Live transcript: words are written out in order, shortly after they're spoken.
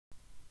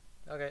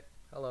Okay,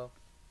 hello.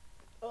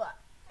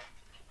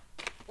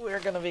 We're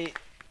gonna be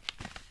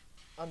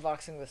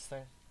unboxing this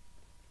thing.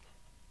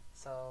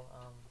 So,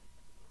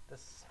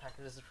 this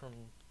package is from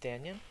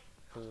Daniel,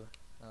 who,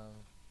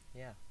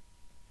 yeah.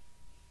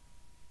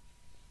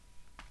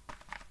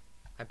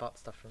 I bought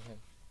stuff from him.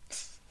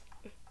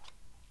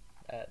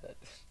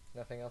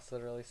 Nothing else to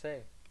really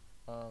say.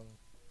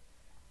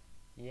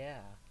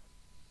 Yeah.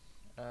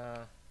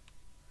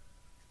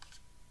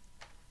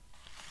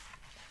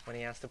 When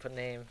he asked to put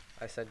name,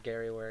 I said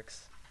Gary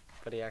Works,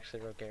 but he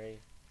actually wrote Gary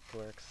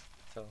Works,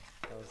 so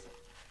that was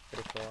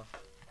pretty cool.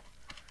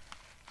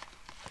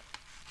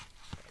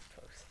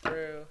 Post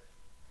through,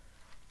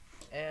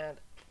 and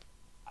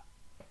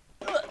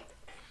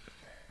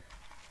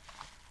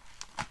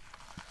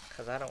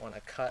because I don't want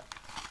to cut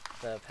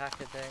the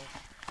packaging,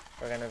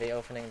 we're going to be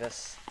opening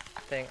this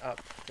thing up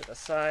to the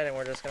side, and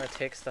we're just going to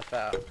take stuff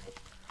out.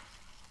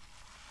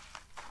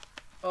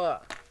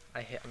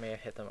 I may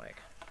have hit the mic.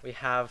 We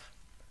have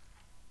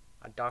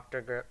a Dr.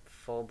 Grip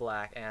full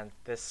black, and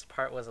this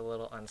part was a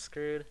little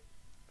unscrewed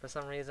for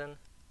some reason.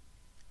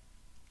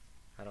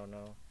 I don't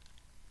know.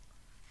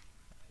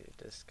 You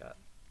just got.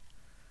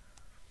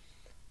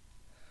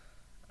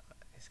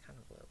 He's kind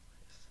of low.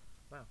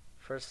 Wow.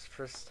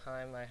 First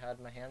time I had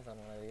my hands on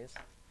one of these.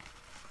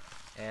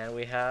 And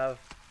we have,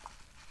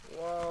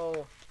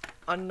 whoa,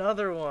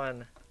 another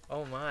one.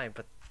 Oh my,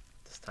 but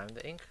this time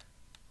the ink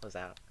was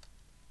out.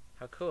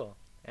 How cool.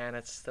 And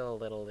it's still a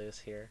little loose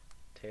here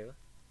too.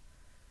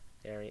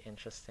 Very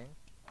interesting.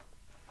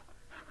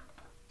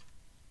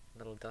 A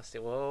little dusty.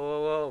 Whoa,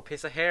 whoa, whoa,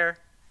 piece of hair.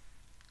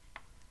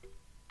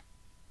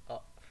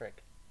 Oh,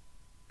 frick.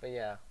 But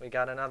yeah, we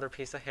got another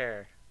piece of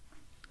hair.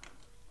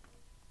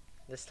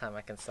 This time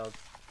I can sell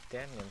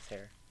Daniel's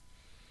hair.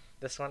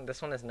 This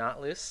one is not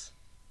loose.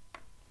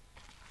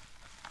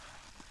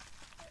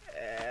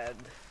 And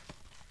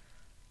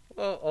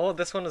whoa, oh,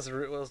 this one was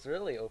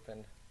really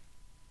opened.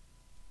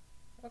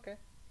 Okay,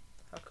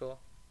 how cool.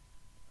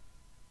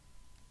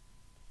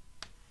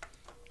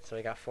 So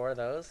we got 4 of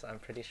those. I'm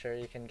pretty sure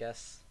you can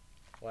guess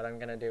what I'm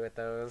gonna do with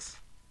those.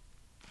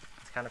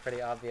 It's kind of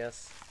pretty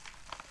obvious.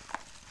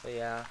 But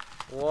yeah,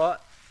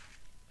 what?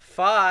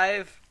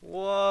 5?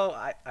 Whoa,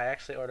 I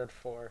actually ordered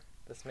 4.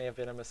 This may have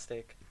been a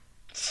mistake.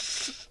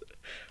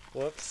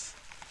 Whoops.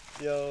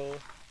 Yo.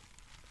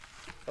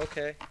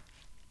 Okay.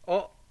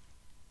 Oh.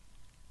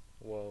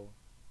 Whoa.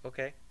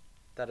 Okay.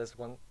 That is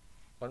one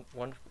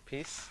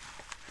piece.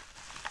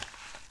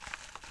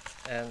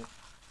 And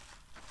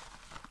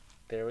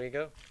there we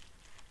go.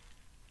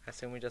 I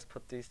assume we just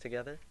put these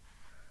together.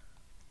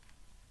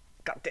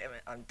 God damn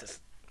it, I'm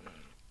just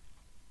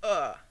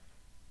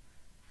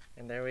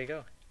and there we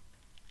go.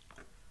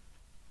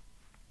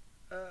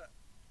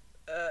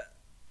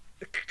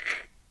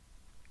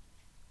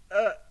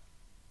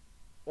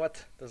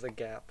 What? There's a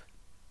gap.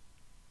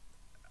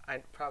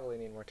 I probably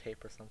need more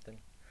tape or something.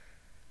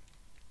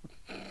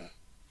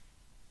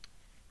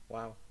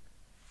 Wow.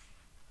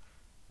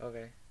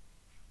 Okay.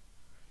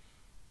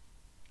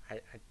 I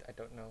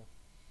don't know.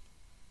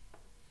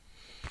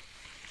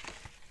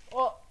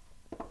 Well,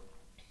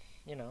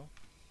 you know,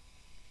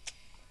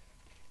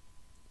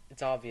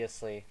 it's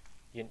obviously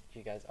you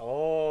guys.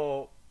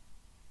 Oh,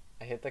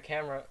 I hit the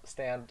camera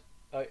stand.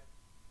 Oh.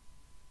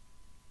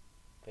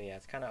 But yeah,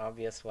 it's kind of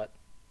obvious what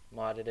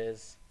mod it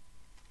is,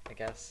 I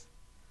guess.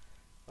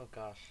 Oh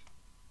gosh.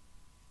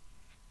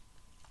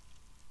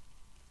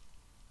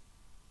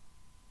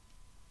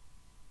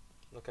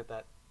 Look at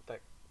that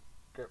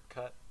grip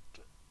cut.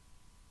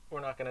 We're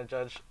not gonna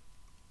judge.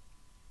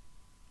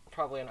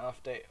 Probably an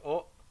off day.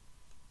 Oh!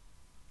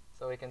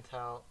 So we can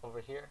tell over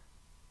here.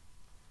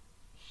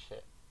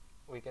 Shit.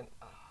 We can.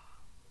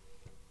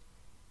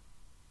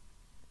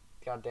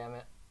 God damn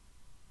it.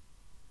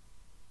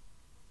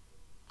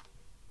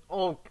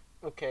 Oh,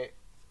 okay.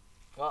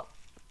 Well,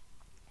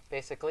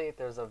 basically,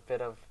 there's a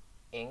bit of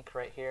ink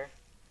right here.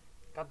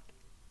 God.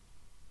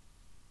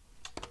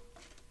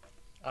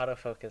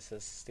 Autofocus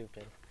is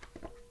stupid.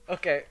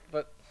 Okay,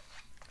 but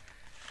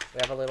we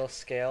have a little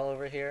scale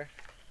over here,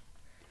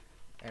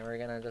 and we're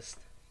gonna just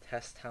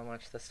test how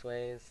much this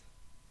weighs.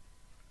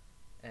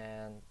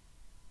 And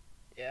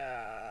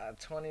yeah,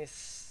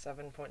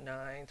 27.9,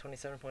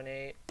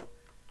 27.8.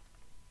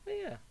 But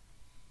yeah,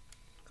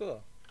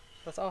 cool.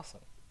 That's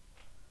awesome.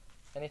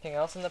 Anything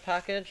else in the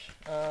package?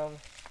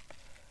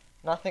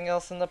 Nothing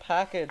else in the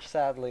package,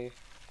 sadly.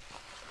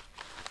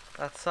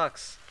 That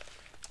sucks.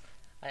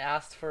 I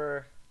asked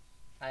for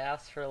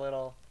a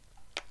little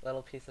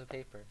piece of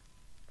paper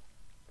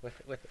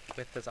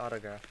with his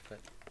autograph, but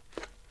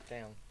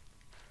damn.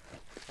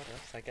 What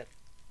else? I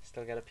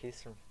still get a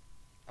piece from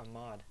a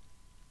mod.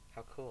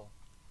 How cool.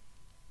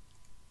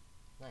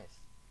 Nice.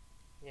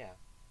 Yeah.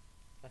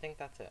 I think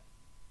that's it.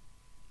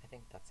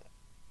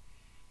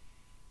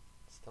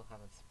 Still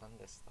haven't spun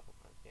this though,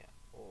 but yeah.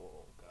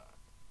 Oh god.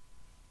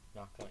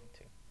 Not going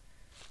to.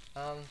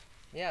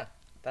 Yeah.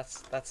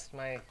 That's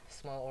my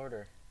small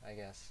order, I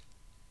guess.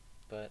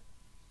 But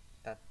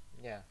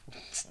yeah.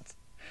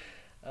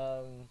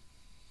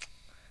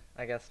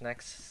 I guess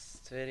next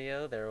next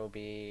video there will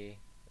be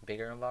a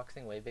bigger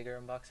unboxing, way bigger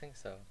unboxing,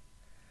 so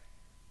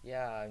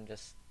yeah, I'm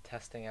just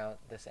testing out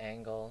this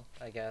angle,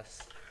 I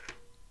guess.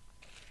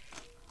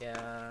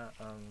 Yeah,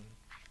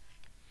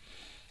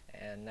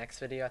 and next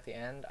video at the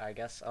end, I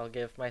guess I'll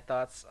give my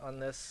thoughts on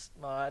this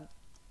mod.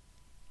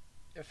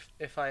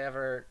 If I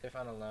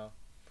don't know,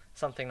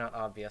 something not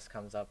obvious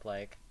comes up,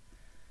 like,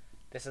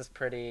 this is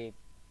pretty,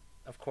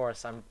 of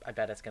course, I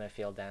bet it's gonna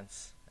feel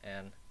dense,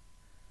 and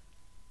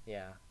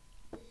yeah,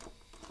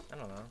 I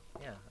don't know,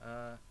 yeah,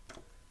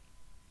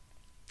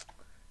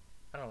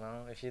 I don't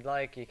know, if you'd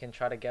like, you can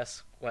try to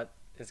guess what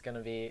is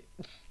gonna be,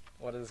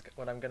 what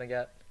I'm gonna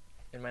get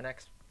in my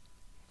next,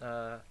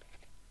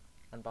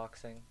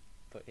 unboxing,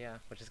 but yeah,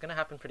 which is gonna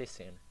happen pretty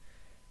soon.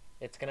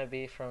 It's gonna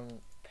be from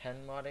Pen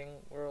Modding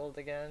World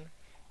again,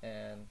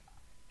 and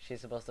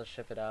she's supposed to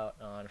ship it out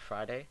on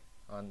Friday,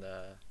 on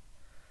the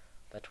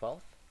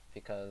 12th,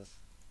 because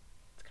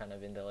it's kind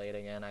of been delayed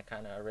again. I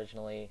kind of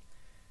originally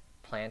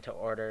planned to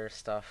order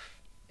stuff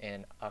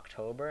in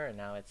October, and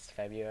now it's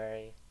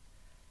February,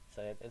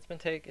 so it's been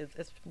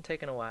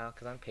taking a while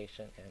because I'm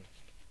patient and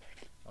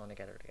I want to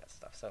get her to get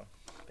stuff. So,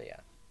 but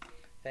yeah,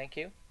 thank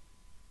you,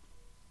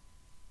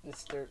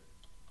 Mr.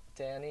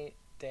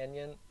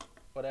 Danyan,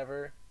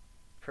 whatever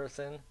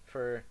person,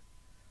 for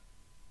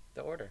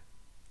the order.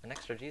 An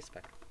extra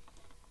G-Spec.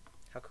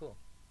 How cool.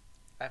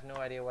 I have no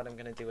idea what I'm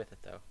gonna do with it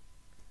though.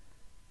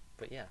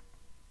 But yeah.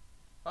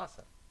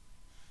 Awesome.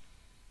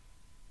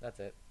 That's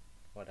it.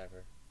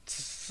 Whatever.